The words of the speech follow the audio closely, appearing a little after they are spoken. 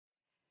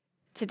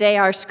Today,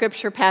 our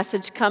scripture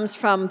passage comes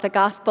from the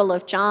Gospel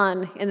of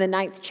John in the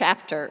 9th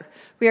chapter.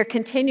 We are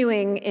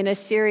continuing in a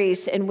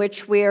series in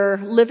which we're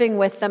living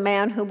with the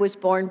man who was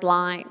born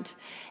blind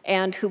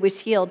and who was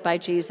healed by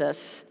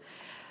Jesus.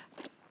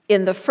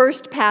 In the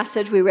first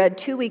passage we read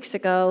 2 weeks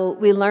ago,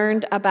 we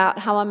learned about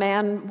how a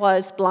man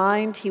was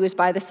blind. He was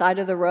by the side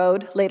of the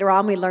road. Later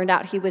on, we learned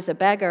out he was a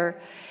beggar.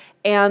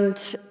 And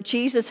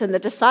Jesus and the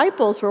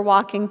disciples were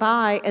walking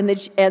by, and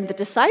the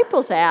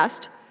disciples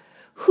asked,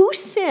 "Who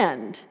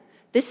sinned,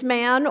 this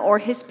man or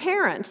his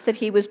parents, that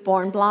he was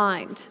born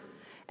blind?"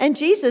 And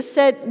Jesus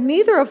said,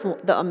 "Neither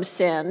of them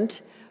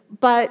sinned,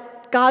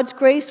 but God's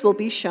grace will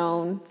be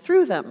shown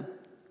through them,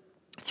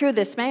 through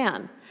this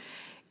man."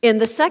 In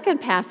the second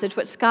passage,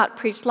 what Scott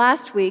preached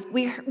last week,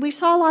 we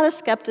saw a lot of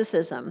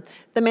skepticism.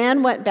 The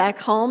man went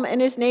back home,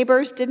 and his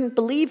neighbors didn't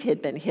believe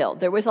he'd been healed.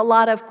 There was a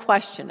lot of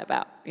question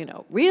about,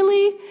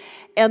 really?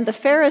 And the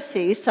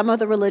Pharisees, some of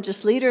the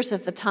religious leaders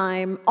of the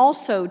time,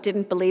 also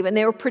didn't believe, and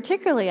they were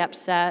particularly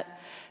upset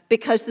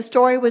because the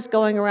story was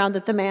going around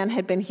that the man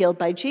had been healed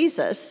by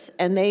Jesus,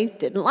 and they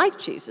didn't like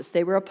Jesus.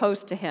 They were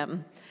opposed to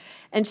him.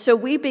 And so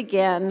we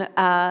begin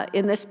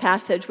in this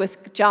passage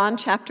with John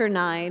chapter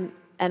 9,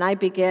 and I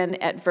begin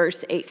at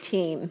verse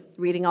 18,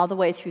 reading all the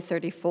way through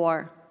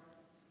 34.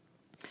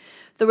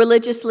 The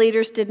religious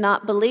leaders did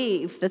not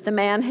believe that the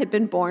man had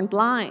been born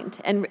blind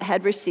and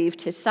had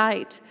received his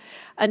sight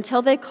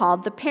until they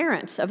called the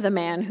parents of the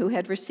man who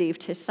had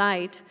received his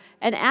sight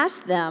and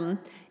asked them,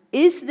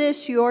 "Is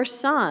this your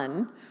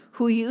son,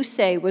 who you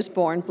say was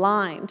born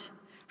blind?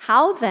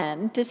 How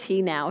then does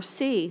he now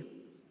see?"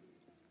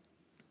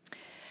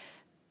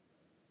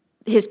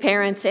 His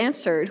parents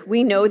answered,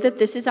 "We know that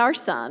this is our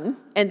son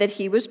and that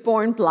he was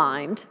born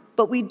blind,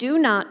 but we do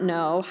not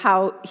know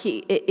how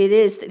it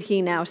is that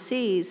he now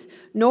sees,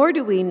 nor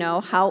do we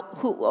know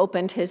who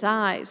opened his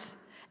eyes.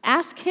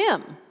 Ask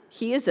him.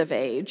 He is of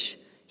age.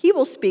 He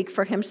will speak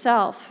for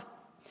himself."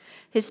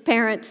 His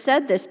parents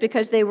said this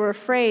because they were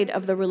afraid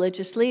of the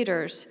religious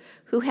leaders,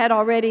 who had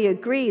already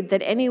agreed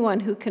that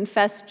anyone who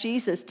confessed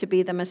Jesus to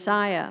be the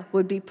Messiah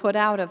would be put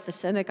out of the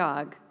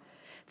synagogue.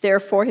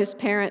 Therefore his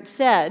parents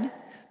said,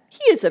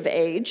 "He is of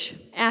age.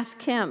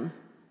 Ask him."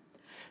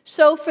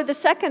 So for the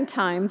second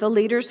time the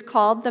leaders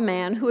called the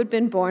man who had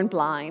been born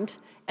blind,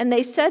 and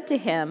they said to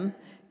him,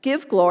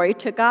 "Give glory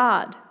to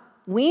God.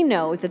 We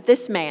know that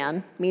this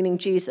man," meaning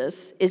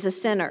Jesus, "is a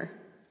sinner."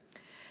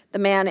 The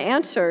man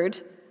answered,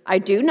 "I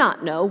do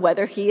not know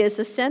whether he is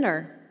a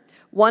sinner.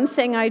 One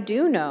thing I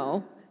do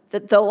know,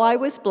 that though I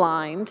was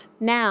blind,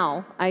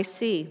 now I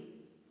see."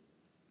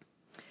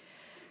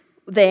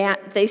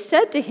 They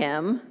said to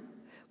him,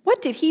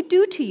 "What did he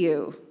do to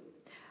you?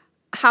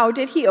 How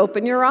did he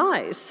open your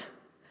eyes?"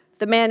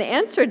 The man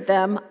answered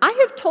them, "I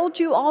have told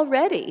you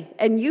already,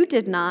 and you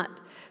did not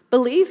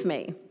believe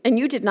me, and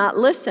you did not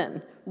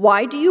listen.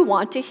 Why do you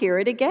want to hear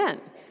it again?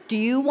 Do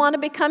you want to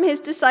become his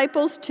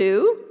disciples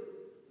too?"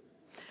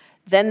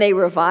 Then they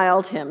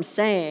reviled him,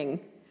 saying,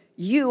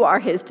 "You are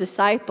his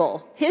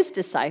disciple,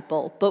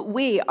 but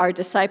we are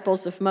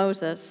disciples of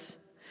Moses.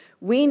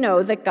 We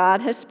know that God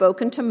has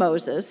spoken to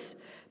Moses,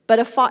 but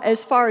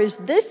as far as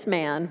this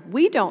man,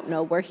 we don't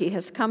know where he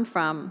has come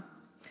from."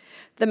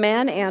 The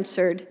man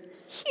answered,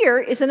 "Here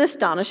is an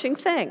astonishing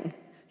thing.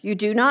 You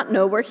do not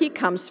know where he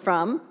comes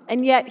from,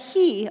 and yet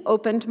he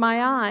opened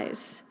my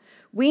eyes.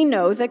 We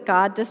know that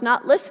God does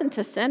not listen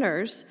to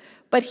sinners,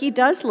 but he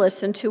does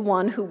listen to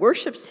one who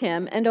worships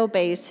him and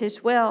obeys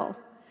his will.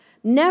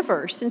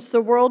 Never since the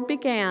world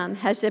began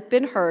has it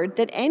been heard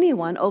that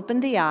anyone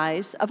opened the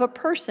eyes of a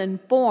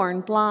person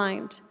born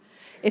blind.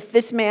 If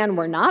this man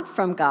were not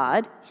from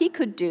God, he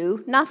could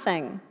do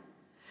nothing."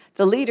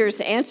 The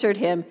leaders answered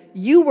him,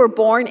 "You were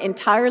born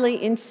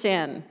entirely in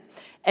sin,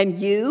 and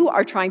you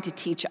are trying to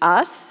teach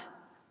us?"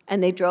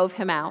 And they drove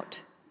him out.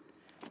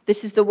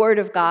 This is the word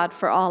of God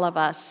for all of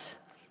us.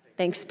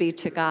 Thanks be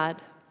to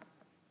God.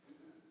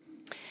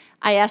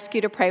 I ask you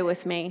to pray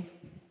with me.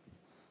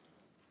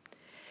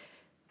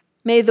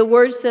 May the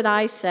words that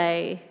I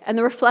say and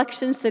the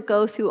reflections that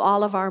go through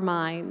all of our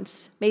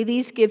minds, may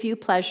these give you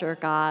pleasure,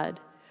 God,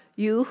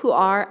 you who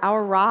are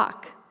our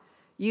rock,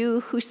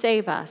 you who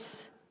save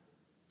us.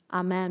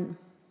 Amen.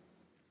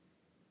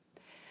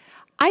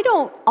 I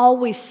don't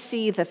always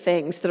see the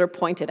things that are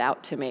pointed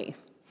out to me.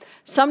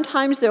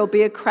 Sometimes there'll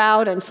be a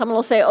crowd and someone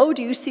will say, "Oh,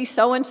 do you see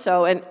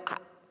so-and-so?" And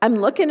I'm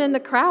looking in the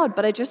crowd,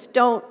 but I just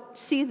don't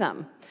see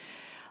them.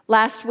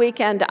 Last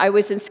weekend, I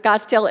was in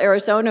Scottsdale,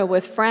 Arizona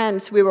with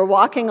friends. We were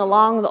walking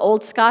along the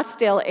old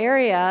Scottsdale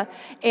area,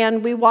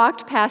 and we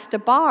walked past a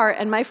bar,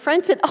 and my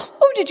friend said,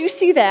 "Oh, did you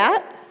see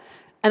that?"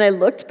 And I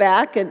looked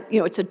back, and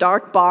it's a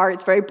dark bar.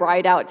 It's very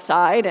bright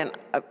outside, and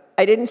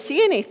I didn't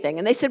see anything.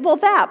 And they said, "Well,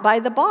 that by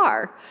the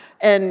bar."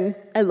 And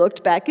I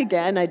looked back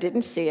again. I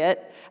didn't see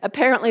it.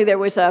 Apparently, there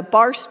was a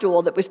bar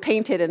stool that was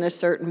painted in a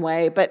certain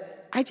way,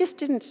 but I just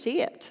didn't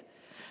see it.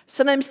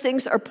 Sometimes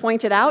things are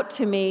pointed out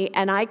to me,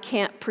 and I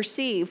can't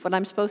perceive what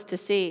I'm supposed to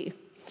see.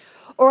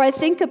 Or I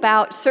think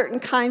about certain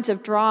kinds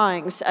of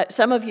drawings.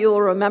 Some of you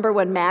will remember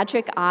when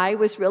Magic Eye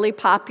was really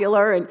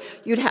popular, and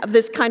you'd have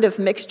this kind of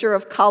mixture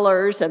of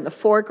colors and the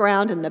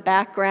foreground and the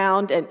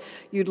background, and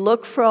you'd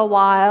look for a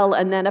while,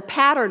 and then a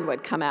pattern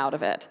would come out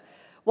of it.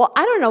 Well,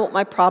 I don't know what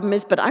my problem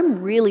is, but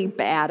I'm really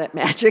bad at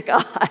Magic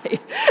Eye.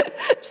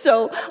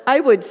 So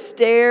I would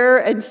stare,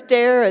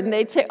 and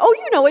they'd say,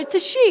 oh, it's a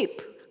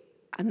sheep.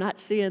 I'm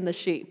not seeing the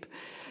sheep.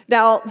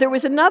 Now, there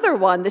was another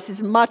one, this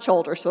is much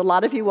older, so a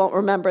lot of you won't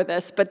remember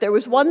this, but there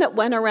was one that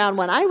went around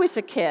when I was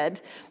a kid,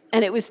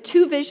 and it was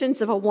two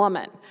visions of a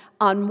woman.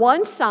 On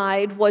one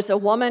side was a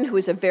woman who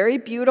was a very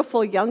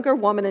beautiful younger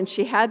woman, and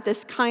she had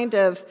this kind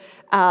of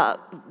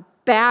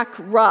back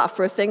ruff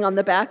or thing on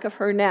the back of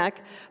her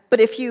neck. But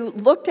if you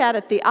looked at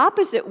it the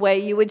opposite way,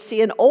 you would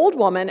see an old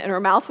woman, and her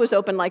mouth was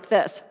open like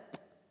this.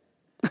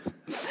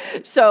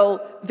 So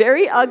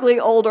very ugly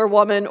older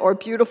woman or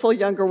beautiful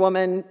younger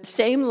woman,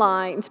 same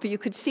lines, but you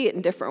could see it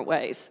in different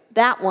ways.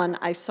 That one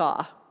I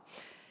saw.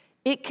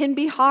 It can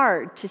be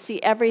hard to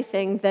see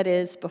everything that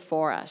is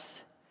before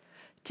us.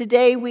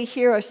 Today we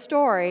hear a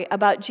story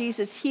about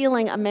Jesus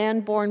healing a man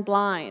born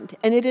blind,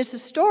 and it is a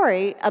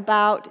story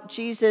about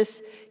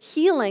Jesus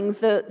healing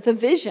the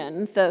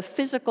vision, the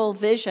physical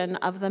vision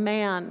of the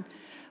man.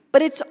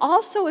 But it's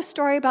also a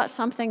story about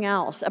something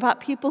else, about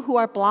people who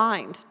are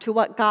blind to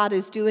what God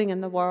is doing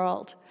in the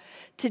world.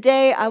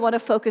 Today, I want to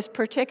focus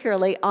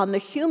particularly on the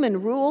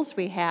human rules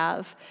we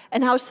have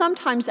and how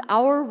sometimes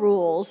our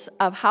rules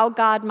of how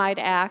God might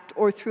act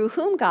or through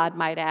whom God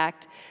might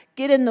act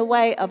get in the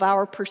way of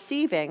our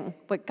perceiving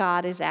what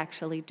God is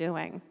actually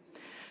doing.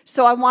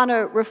 So I want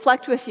to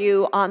reflect with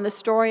you on the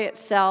story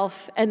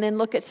itself and then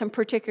look at some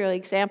particular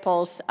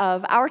examples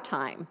of our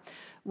time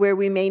where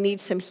we may need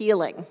some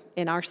healing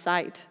in our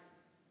sight.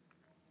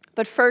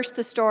 But first,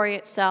 the story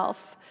itself.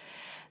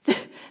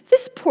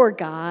 This poor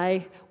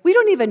guy, we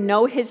don't even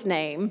know his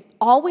name.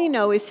 All we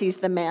know is he's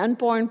the man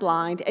born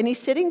blind, and he's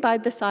sitting by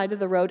the side of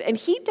the road, and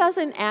he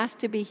doesn't ask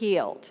to be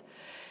healed.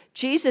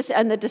 Jesus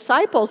and the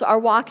disciples are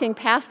walking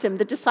past him.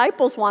 The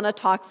disciples want to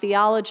talk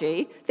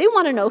theology. They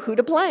want to know who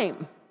to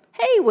blame.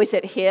 Hey, was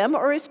it him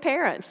or his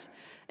parents?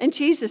 And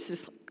Jesus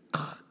is,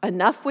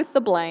 enough with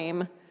the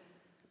blame,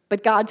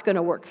 but God's going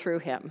to work through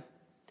him.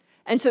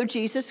 And so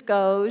Jesus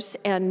goes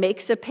and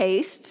makes a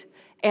paste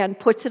and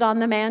puts it on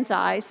the man's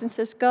eyes and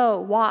says, go,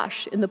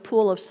 wash in the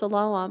pool of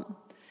Siloam.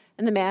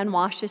 And the man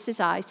washes his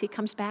eyes. He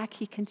comes back,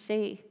 he can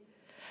see.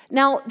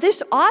 Now,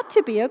 this ought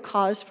to be a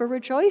cause for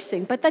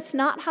rejoicing, but that's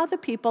not how the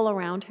people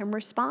around him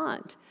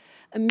respond.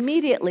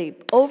 Immediately,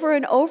 over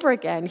and over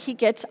again, he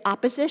gets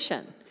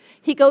opposition.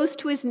 He goes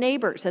to his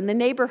neighbors, and the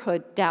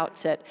neighborhood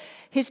doubts it.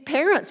 His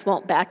parents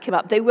won't back him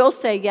up. They will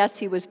say, yes,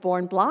 he was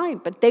born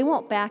blind, but they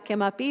won't back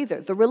him up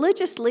either. The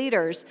religious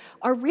leaders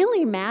are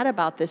really mad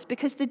about this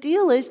because the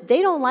deal is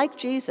they don't like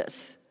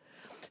Jesus.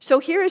 So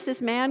here is this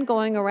man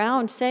going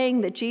around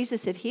saying that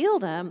Jesus had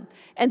healed him,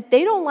 and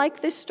they don't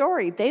like this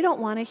story. They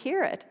don't want to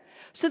hear it.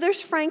 So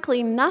there's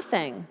frankly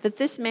nothing that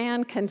this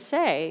man can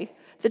say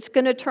that's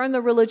going to turn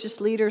the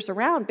religious leaders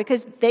around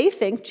because they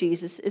think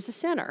Jesus is a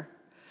sinner.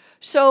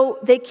 So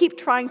they keep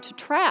trying to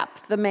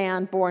trap the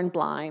man born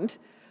blind,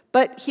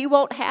 but he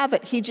won't have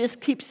it. He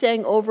just keeps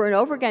saying over and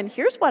over again,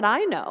 here's what I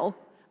know.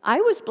 I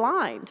was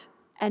blind,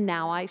 and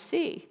now I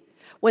see.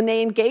 When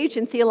they engage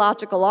in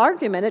theological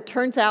argument, it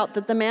turns out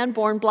that the man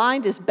born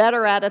blind is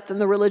better at it than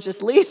the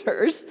religious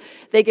leaders.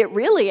 They get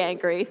really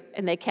angry,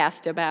 and they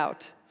cast him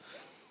out.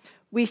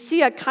 We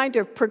see a kind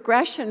of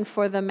progression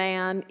for the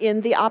man in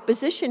the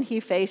opposition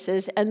he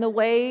faces and the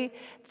way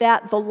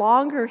that the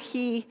longer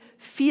he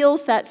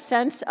feels that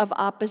sense of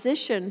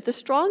opposition, the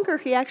stronger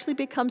he actually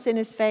becomes in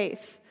his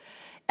faith.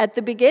 At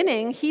the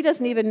beginning, he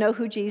doesn't even know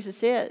who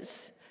Jesus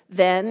is.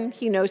 Then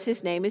he knows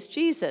his name is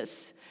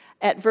Jesus.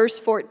 At verse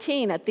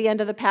 14, at the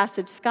end of the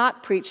passage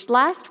Scott preached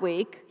last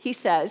week, he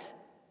says,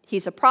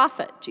 he's a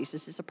prophet.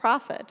 Jesus is a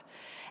prophet.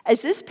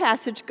 As this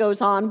passage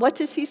goes on, what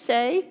does he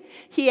say?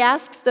 He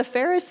asks the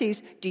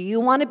Pharisees, do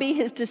you want to be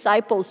his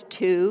disciples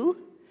too?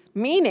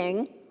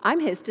 Meaning, I'm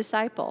his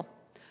disciple.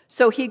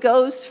 So he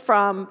goes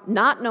from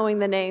not knowing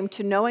the name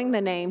to knowing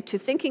the name to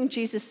thinking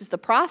Jesus is the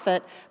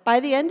prophet. By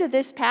the end of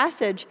this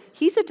passage,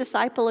 he's a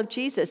disciple of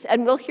Jesus.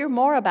 And we'll hear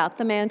more about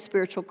the man's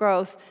spiritual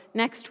growth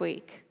next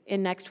week,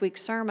 in next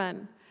week's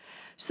sermon.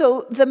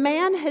 So the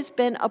man has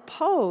been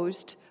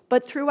opposed,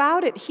 but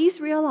throughout it,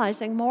 he's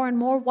realizing more and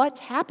more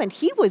what's happened.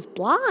 He was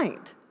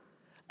blind,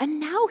 and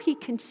now he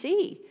can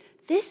see.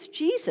 This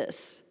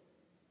Jesus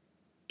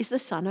is the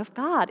Son of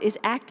God, is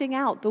acting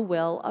out the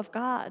will of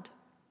God.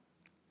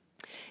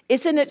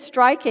 Isn't it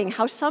striking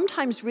how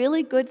sometimes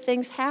really good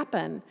things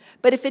happen,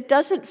 but if it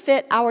doesn't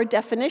fit our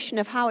definition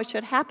of how it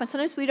should happen,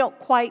 sometimes we don't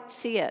quite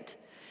see it.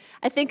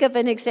 I think of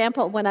an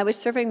example when I was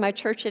serving my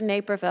church in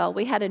Naperville.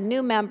 We had a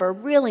new member,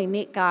 really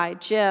neat guy,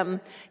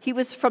 Jim. He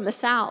was from the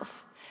South.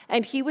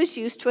 And he was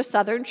used to a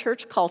Southern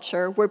church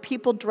culture where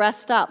people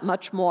dressed up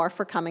much more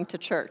for coming to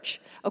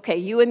church. Okay,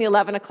 you in the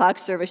 11 o'clock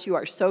service, you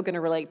are so going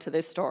to relate to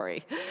this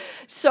story.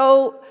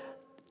 So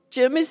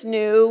Jim is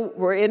new.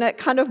 We're in a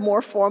kind of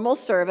more formal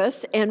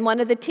service, and one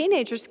of the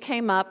teenagers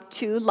came up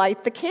to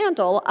light the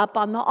candle up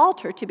on the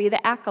altar to be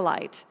the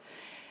acolyte.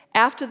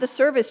 After the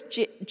service,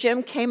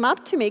 Jim came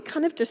up to me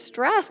kind of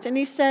distressed, and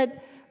he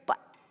said, "But,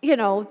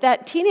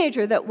 that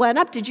teenager that went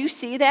up, did you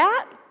see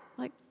that?"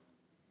 Like,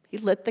 he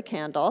lit the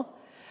candle.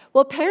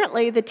 Well,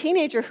 apparently, the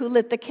teenager who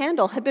lit the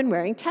candle had been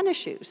wearing tennis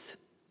shoes.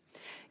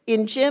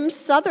 In Jim's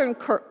Southern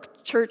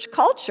church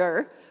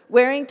culture,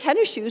 wearing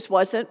tennis shoes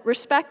wasn't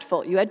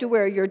respectful. You had to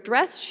wear your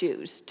dress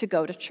shoes to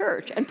go to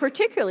church. And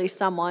particularly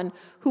someone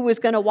who was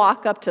going to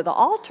walk up to the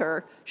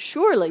altar,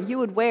 surely you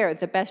would wear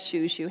the best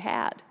shoes you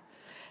had.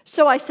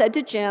 So I said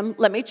to Jim,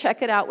 let me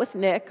check it out with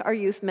Nick, our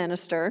youth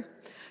minister.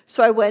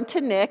 So I went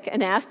to Nick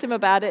and asked him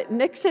about it.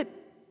 Nick said,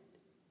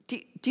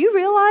 do you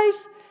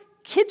realize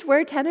kids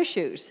wear tennis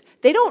shoes?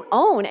 They don't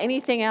own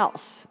anything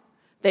else.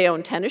 They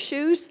own tennis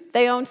shoes,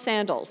 they own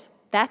sandals.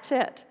 That's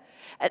it.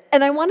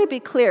 And I want to be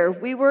clear,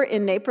 we were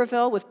in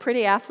Naperville with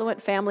pretty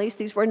affluent families.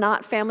 These were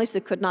not families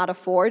that could not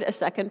afford a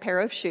second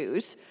pair of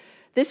shoes.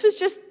 This was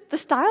just, the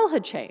style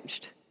had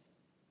changed.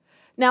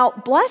 Now,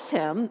 bless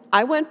him,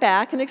 I went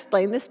back and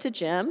explained this to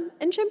Jim,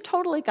 and Jim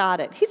totally got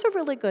it. He's a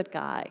really good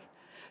guy.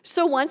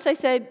 So once I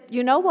said,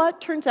 you know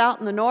what, turns out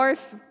in the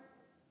North,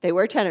 they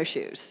wear tennis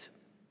shoes.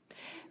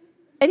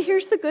 And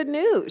here's the good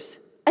news.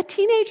 A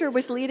teenager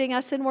was leading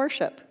us in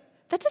worship.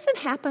 That doesn't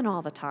happen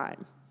all the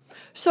time.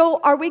 So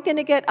are we going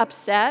to get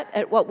upset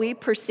at what we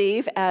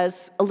perceive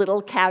as a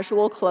little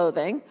casual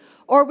clothing,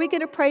 or are we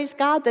going to praise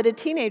God that a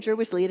teenager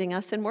was leading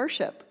us in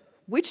worship?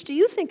 Which do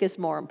you think is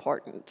more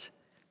important?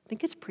 I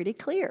think it's pretty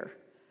clear.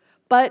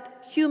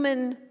 But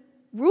human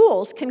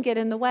rules can get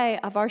in the way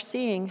of our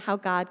seeing how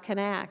God can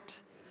act.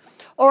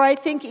 Or I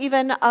think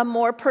even a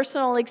more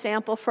personal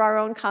example for our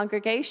own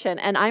congregation,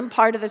 and I'm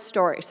part of the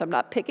story, so I'm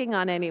not picking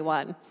on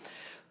anyone.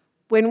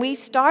 When we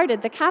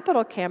started the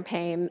capital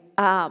campaign,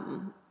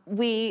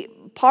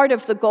 part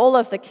of the goal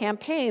of the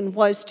campaign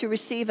was to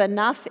receive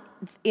enough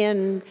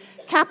in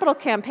capital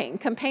campaign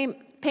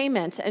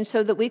payments, and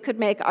so that we could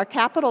make our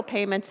capital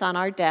payments on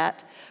our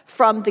debt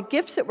from the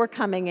gifts that were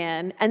coming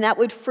in, and that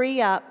would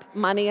free up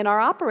money in our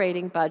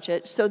operating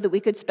budget so that we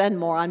could spend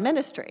more on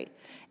ministry.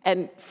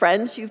 And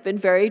friends, you've been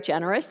very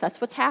generous. That's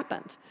what's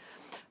happened.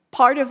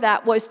 Part of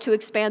that was to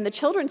expand the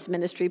children's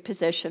ministry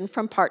position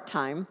from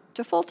part-time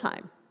to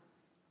full-time.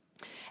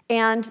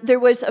 And there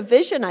was a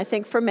vision, I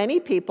think, for many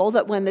people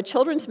that when the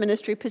children's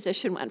ministry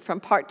position went from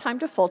part-time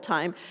to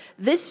full-time,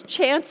 this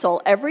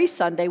chancel every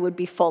Sunday would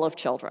be full of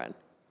children.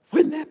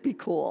 Wouldn't that be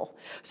cool?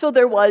 So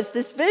there was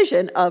this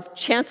vision of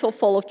chancel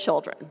full of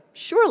children.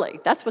 Surely,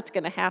 that's what's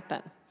going to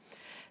happen.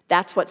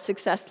 That's what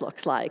success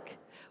looks like.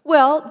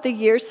 Well, the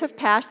years have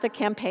passed, the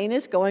campaign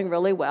is going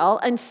really well,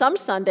 and some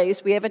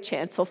Sundays we have a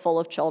chancel full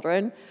of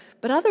children,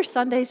 but other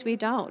Sundays we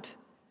don't.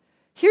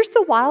 Here's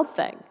the wild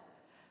thing.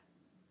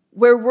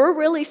 Where we're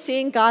really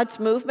seeing God's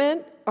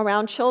movement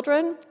around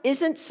children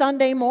isn't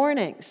Sunday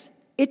mornings,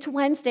 it's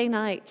Wednesday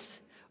nights.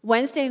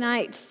 Wednesday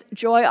nights,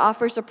 Joy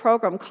offers a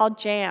program called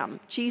JAM,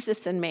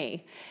 Jesus and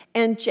Me.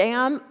 And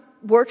JAM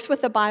works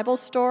with a Bible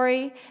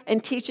story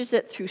and teaches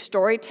it through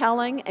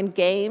storytelling and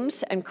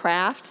games and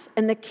crafts,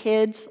 and the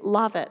kids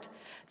love it.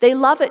 They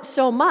love it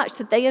so much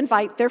that they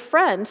invite their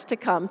friends to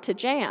come to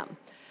JAM.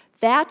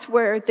 That's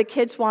where the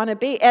kids want to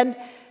be. And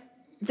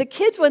the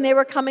kids, when they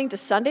were coming to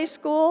Sunday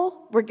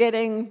school, were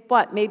getting,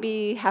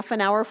 maybe half an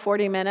hour,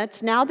 40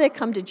 minutes. Now they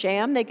come to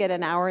JAM, they get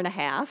an hour and a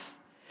half.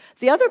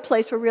 The other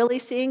place we're really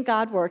seeing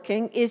God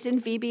working is in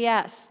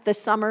VBS, the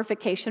Summer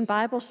Vacation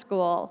Bible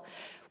School.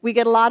 We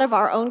get a lot of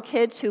our own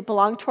kids who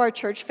belong to our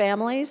church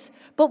families,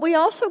 but we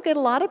also get a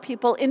lot of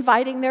people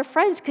inviting their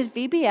friends because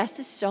VBS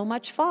is so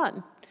much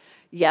fun.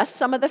 Yes,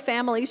 some of the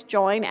families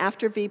join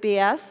after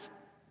VBS.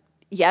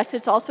 Yes,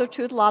 it's also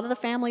true that a lot of the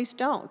families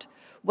don't.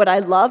 Would I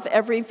love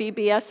every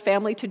VBS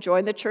family to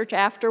join the church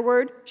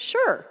afterward?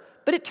 Sure,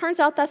 but it turns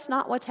out that's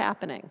not what's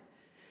happening.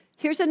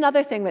 Here's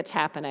another thing that's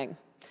happening.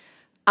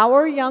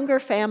 Our younger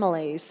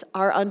families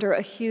are under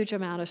a huge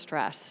amount of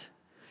stress.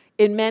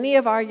 In many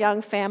of our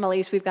young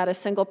families, we've got a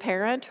single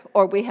parent,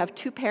 or we have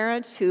two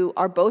parents who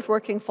are both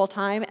working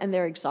full-time and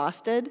they're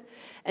exhausted.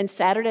 And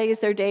Saturday is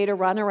their day to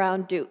run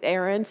around, do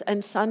errands,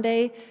 and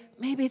Sunday,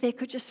 maybe they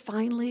could just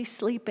finally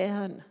sleep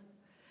in.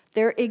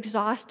 They're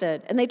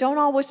exhausted, and they don't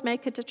always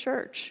make it to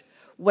church.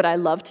 Would I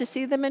love to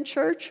see them in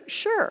church?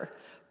 Sure.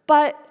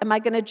 But am I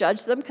going to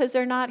judge them because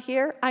they're not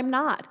here? I'm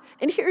not.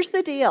 And here's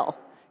the deal.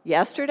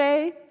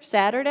 Yesterday,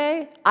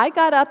 Saturday, I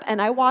got up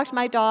and I walked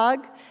my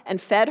dog and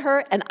fed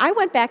her, and I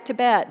went back to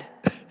bed.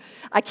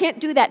 I can't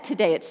do that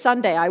today. It's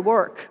Sunday. I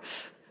work.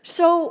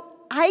 So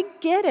I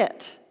get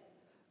it.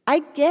 I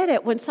get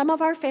it when some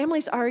of our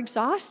families are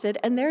exhausted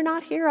and they're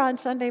not here on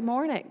Sunday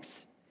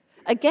mornings.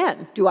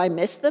 Again, do I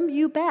miss them?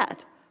 You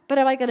bet. But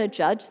am I going to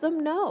judge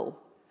them? No.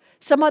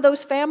 Some of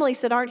those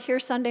families that aren't here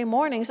Sunday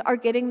mornings are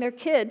getting their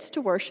kids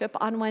to worship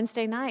on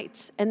Wednesday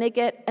nights, and they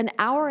get an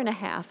hour and a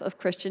half of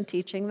Christian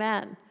teaching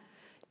then.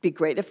 It'd be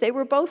great if they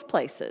were both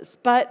places.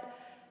 But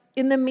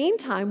in the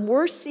meantime,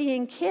 we're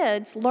seeing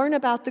kids learn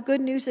about the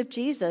good news of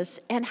Jesus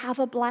and have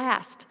a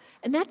blast.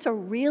 And that's a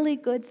really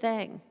good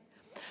thing.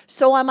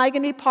 So am I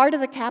going to be part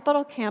of the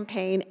capital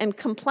campaign and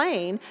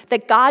complain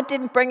that God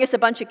didn't bring us a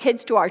bunch of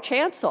kids to our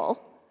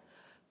chancel?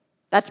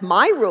 That's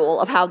my rule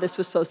of how this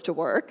was supposed to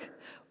work.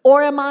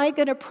 Or am I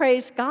going to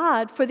praise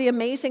God for the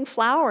amazing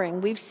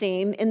flowering we've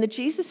seen in the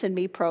Jesus and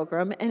Me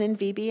program and in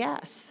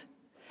VBS?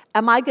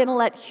 Am I going to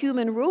let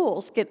human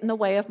rules get in the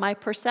way of my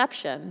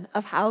perception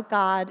of how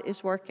God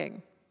is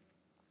working?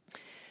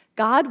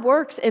 God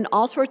works in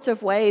all sorts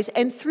of ways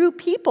and through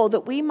people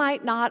that we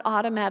might not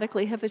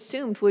automatically have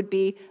assumed would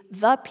be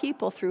the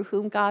people through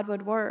whom God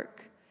would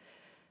work.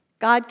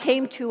 God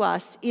came to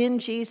us in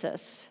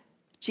Jesus,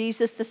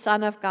 Jesus the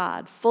Son of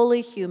God,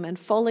 fully human,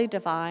 fully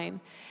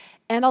divine.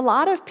 And a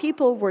lot of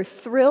people were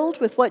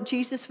thrilled with what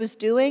Jesus was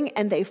doing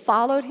and they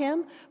followed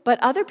him, but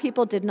other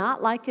people did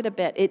not like it a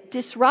bit. It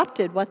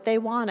disrupted what they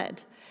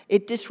wanted.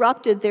 It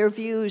disrupted their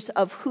views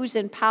of who's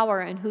in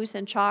power and who's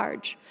in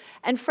charge.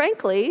 And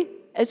frankly,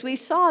 as we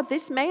saw,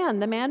 this man,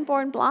 the man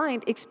born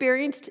blind,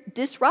 experienced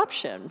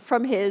disruption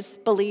from his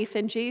belief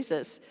in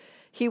Jesus.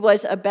 He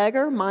was a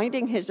beggar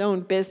minding his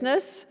own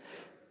business,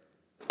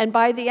 and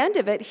by the end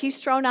of it, he's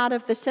thrown out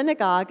of the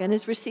synagogue and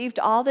has received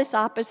all this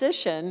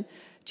opposition.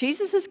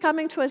 Jesus'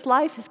 coming to his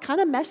life has kind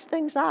of messed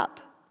things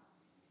up,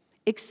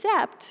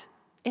 except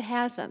it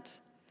hasn't.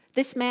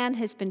 This man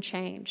has been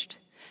changed.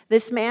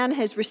 This man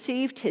has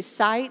received his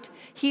sight.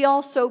 He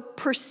also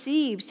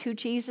perceives who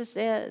Jesus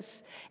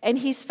is. And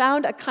he's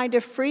found a kind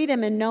of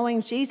freedom in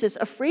knowing Jesus,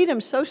 a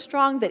freedom so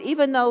strong that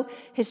even though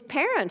his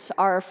parents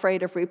are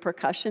afraid of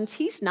repercussions,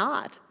 he's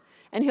not.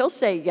 And he'll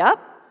say, yep,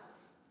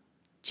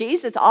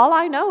 Jesus, all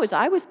I know is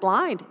I was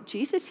blind.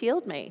 Jesus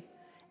healed me.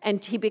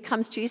 And he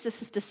becomes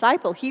Jesus'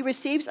 disciple. He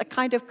receives a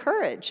kind of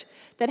courage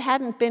that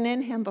hadn't been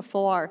in him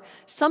before.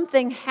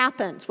 Something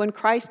happens when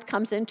Christ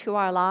comes into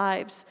our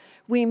lives.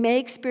 We may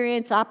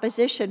experience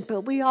opposition,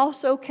 but we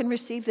also can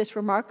receive this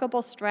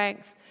remarkable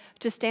strength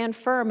to stand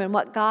firm in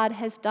what God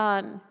has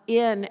done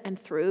in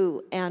and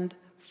through and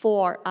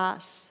for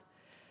us.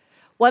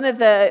 One of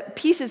the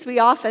pieces we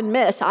often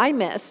miss, I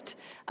missed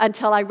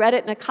until I read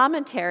it in a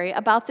commentary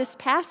about this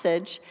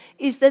passage,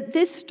 is that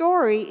this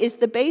story is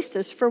the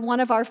basis for one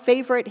of our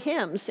favorite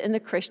hymns in the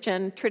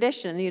Christian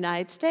tradition in the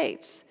United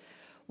States.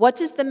 What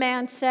does the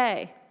man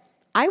say?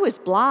 I was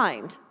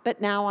blind,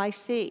 but now I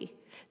see.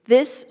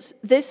 This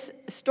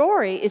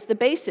story is the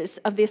basis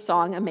of the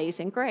song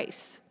Amazing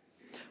Grace.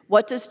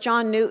 What does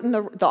John Newton,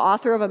 the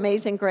author of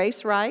Amazing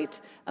Grace, write?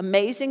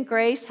 Amazing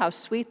grace, how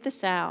sweet the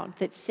sound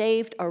that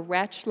saved a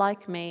wretch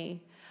like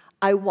me.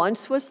 I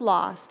once was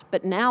lost,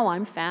 but now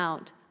I'm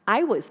found.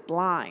 I was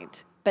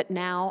blind, but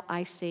now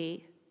I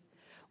see.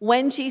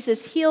 When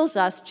Jesus heals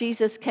us,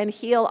 Jesus can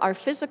heal our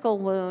physical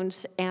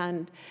wounds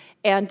and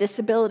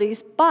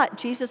disabilities, but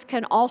Jesus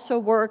can also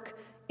work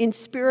in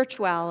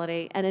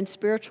spirituality and in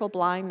spiritual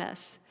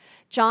blindness.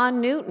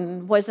 John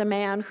Newton was a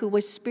man who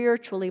was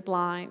spiritually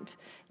blind.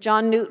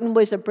 John Newton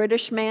was a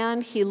British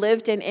man. He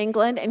lived in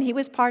England, and he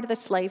was part of the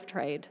slave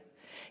trade.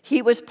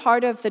 He was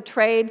part of the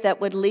trade that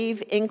would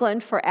leave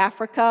England for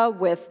Africa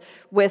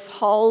with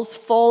hulls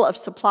full of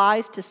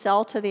supplies to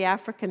sell to the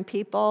African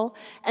people.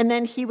 And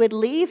then he would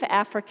leave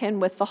African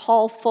with the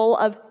hull full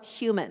of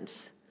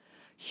humans,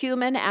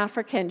 human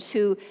Africans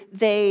who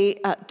they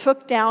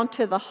took down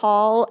to the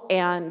hull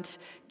and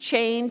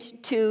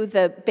chained to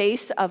the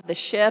base of the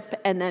ship,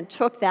 and then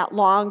took that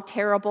long,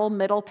 terrible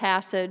middle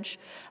passage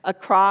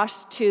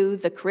across to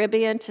the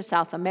Caribbean, to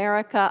South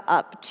America,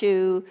 up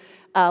to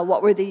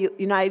what were the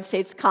United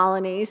States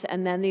colonies,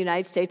 and then the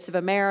United States of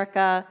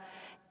America.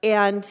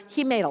 And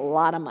he made a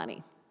lot of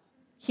money.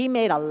 He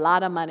made a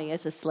lot of money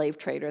as a slave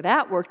trader.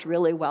 That worked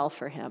really well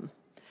for him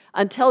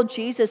until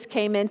Jesus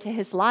came into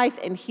his life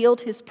and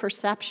healed his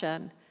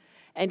perception.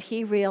 And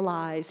he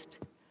realized,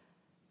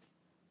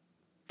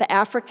 the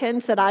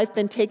Africans that I've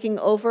been taking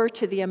over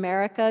to the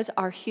Americas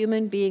are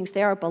human beings.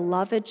 They are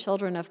beloved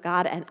children of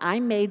God, and I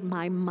made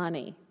my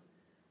money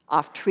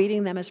off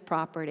treating them as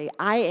property.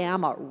 I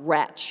am a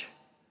wretch.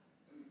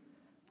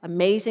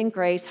 Amazing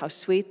grace, how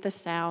sweet the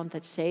sound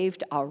that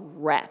saved a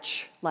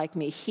wretch like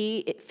me.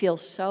 He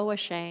feels so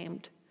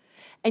ashamed.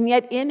 And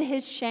yet in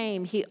his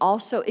shame, he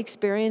also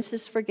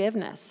experiences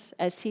forgiveness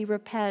as he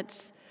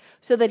repents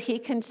so that he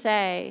can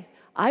say,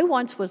 I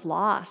once was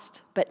lost,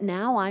 but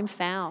now I'm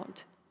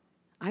found.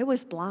 I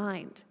was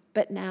blind,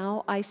 but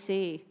now I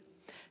see.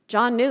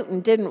 John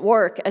Newton didn't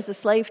work as a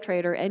slave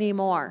trader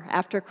anymore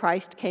after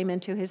Christ came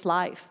into his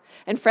life.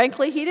 And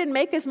frankly, he didn't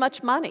make as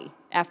much money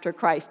after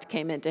Christ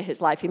came into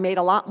his life. He made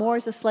a lot more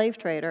as a slave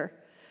trader,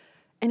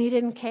 and he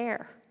didn't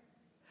care.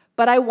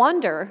 But I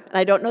wonder, and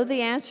I don't know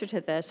the answer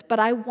to this, but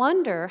I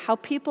wonder how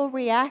people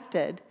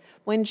reacted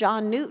when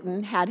John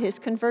Newton had his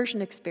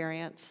conversion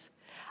experience.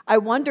 I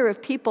wonder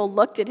if people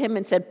looked at him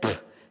and said,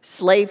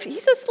 slave,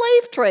 he's a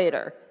slave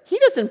trader. He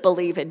doesn't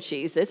believe in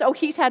Jesus. Oh,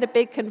 he's had a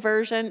big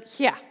conversion.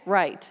 Yeah,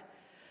 right.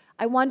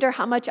 I wonder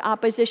how much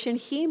opposition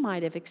he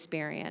might have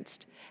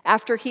experienced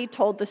after he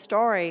told the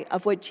story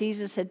of what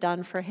Jesus had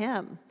done for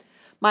him.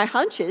 My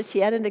hunch is he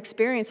had an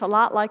experience a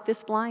lot like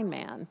this blind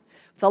man,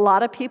 with a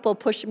lot of people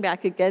pushing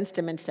back against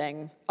him and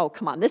saying, oh,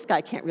 come on, this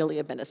guy can't really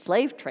have been a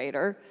slave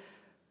trader,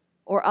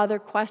 or other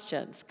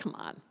questions. Come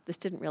on, this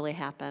didn't really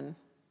happen.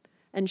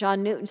 And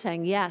John Newton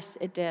saying, yes,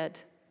 it did.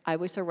 I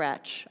was a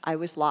wretch. I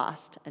was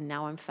lost, and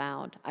now I'm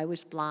found. I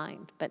was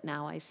blind, but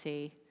now I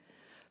see.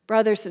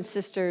 Brothers and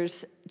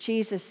sisters,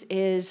 Jesus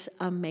is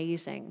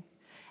amazing.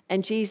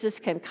 And Jesus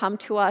can come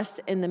to us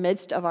in the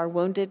midst of our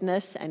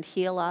woundedness and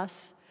heal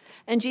us.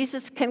 And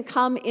Jesus can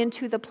come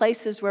into the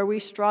places where we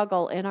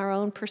struggle in our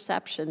own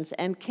perceptions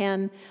and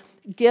can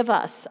give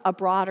us a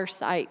broader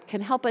sight,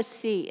 can help us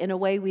see in a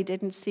way we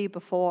didn't see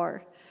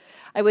before.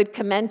 I would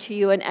commend to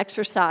you an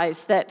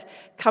exercise that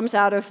comes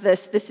out of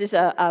this. This is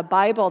a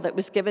Bible that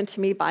was given to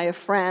me by a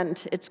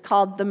friend. It's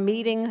called the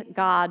Meeting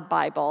God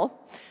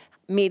Bible.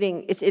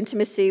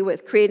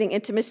 It's creating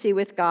intimacy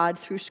with God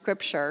through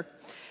Scripture.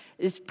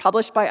 It's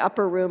published by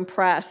Upper Room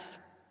Press.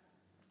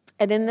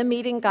 And in the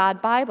Meeting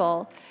God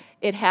Bible,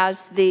 it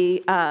has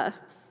I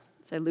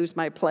lose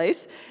my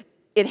place.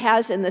 It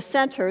has in the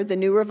center the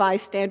New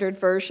Revised Standard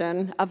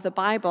Version of the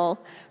Bible,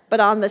 but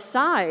on the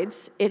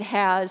sides it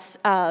has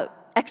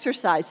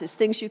exercises,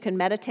 things you can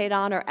meditate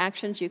on or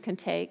actions you can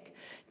take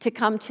to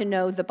come to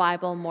know the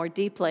Bible more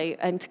deeply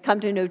and to come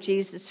to know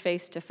Jesus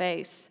face to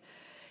face.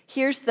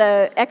 Here's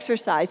the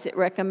exercise it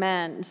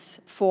recommends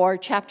for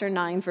chapter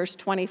 9, verse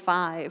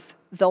 25.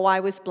 Though I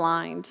was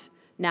blind,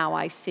 now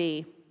I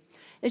see.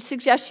 It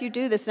suggests you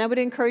do this, and I would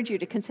encourage you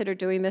to consider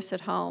doing this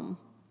at home.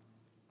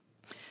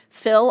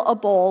 Fill a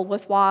bowl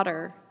with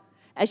water.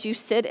 As you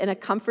sit in a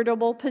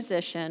comfortable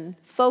position,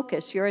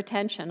 focus your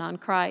attention on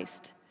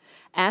Christ.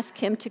 Ask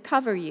Him to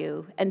cover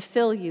you and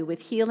fill you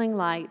with healing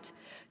light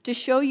to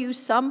show you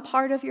some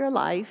part of your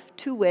life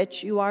to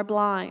which you are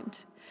blind,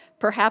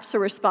 perhaps a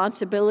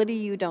responsibility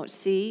you don't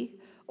see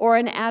or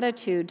an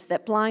attitude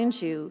that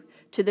blinds you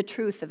to the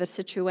truth of a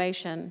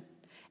situation.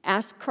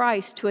 Ask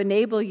Christ to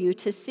enable you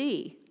to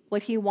see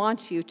what He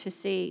wants you to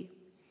see.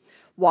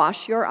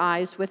 Wash your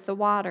eyes with the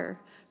water,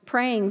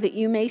 praying that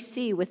you may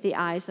see with the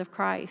eyes of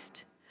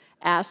Christ.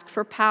 Ask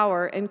for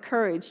power and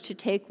courage to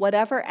take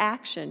whatever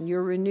action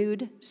your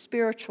renewed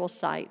spiritual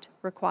sight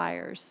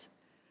requires.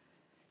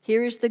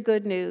 Here is the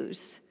good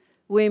news.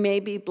 We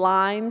may be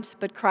blind,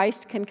 but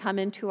Christ can come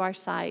into our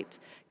sight.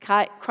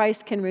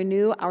 Christ can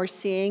renew our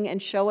seeing and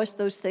show us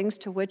those things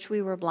to which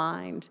we were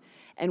blind,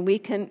 and we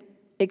can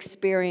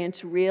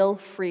experience real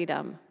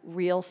freedom,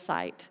 real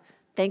sight.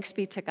 Thanks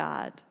be to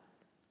God.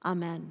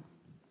 Amen.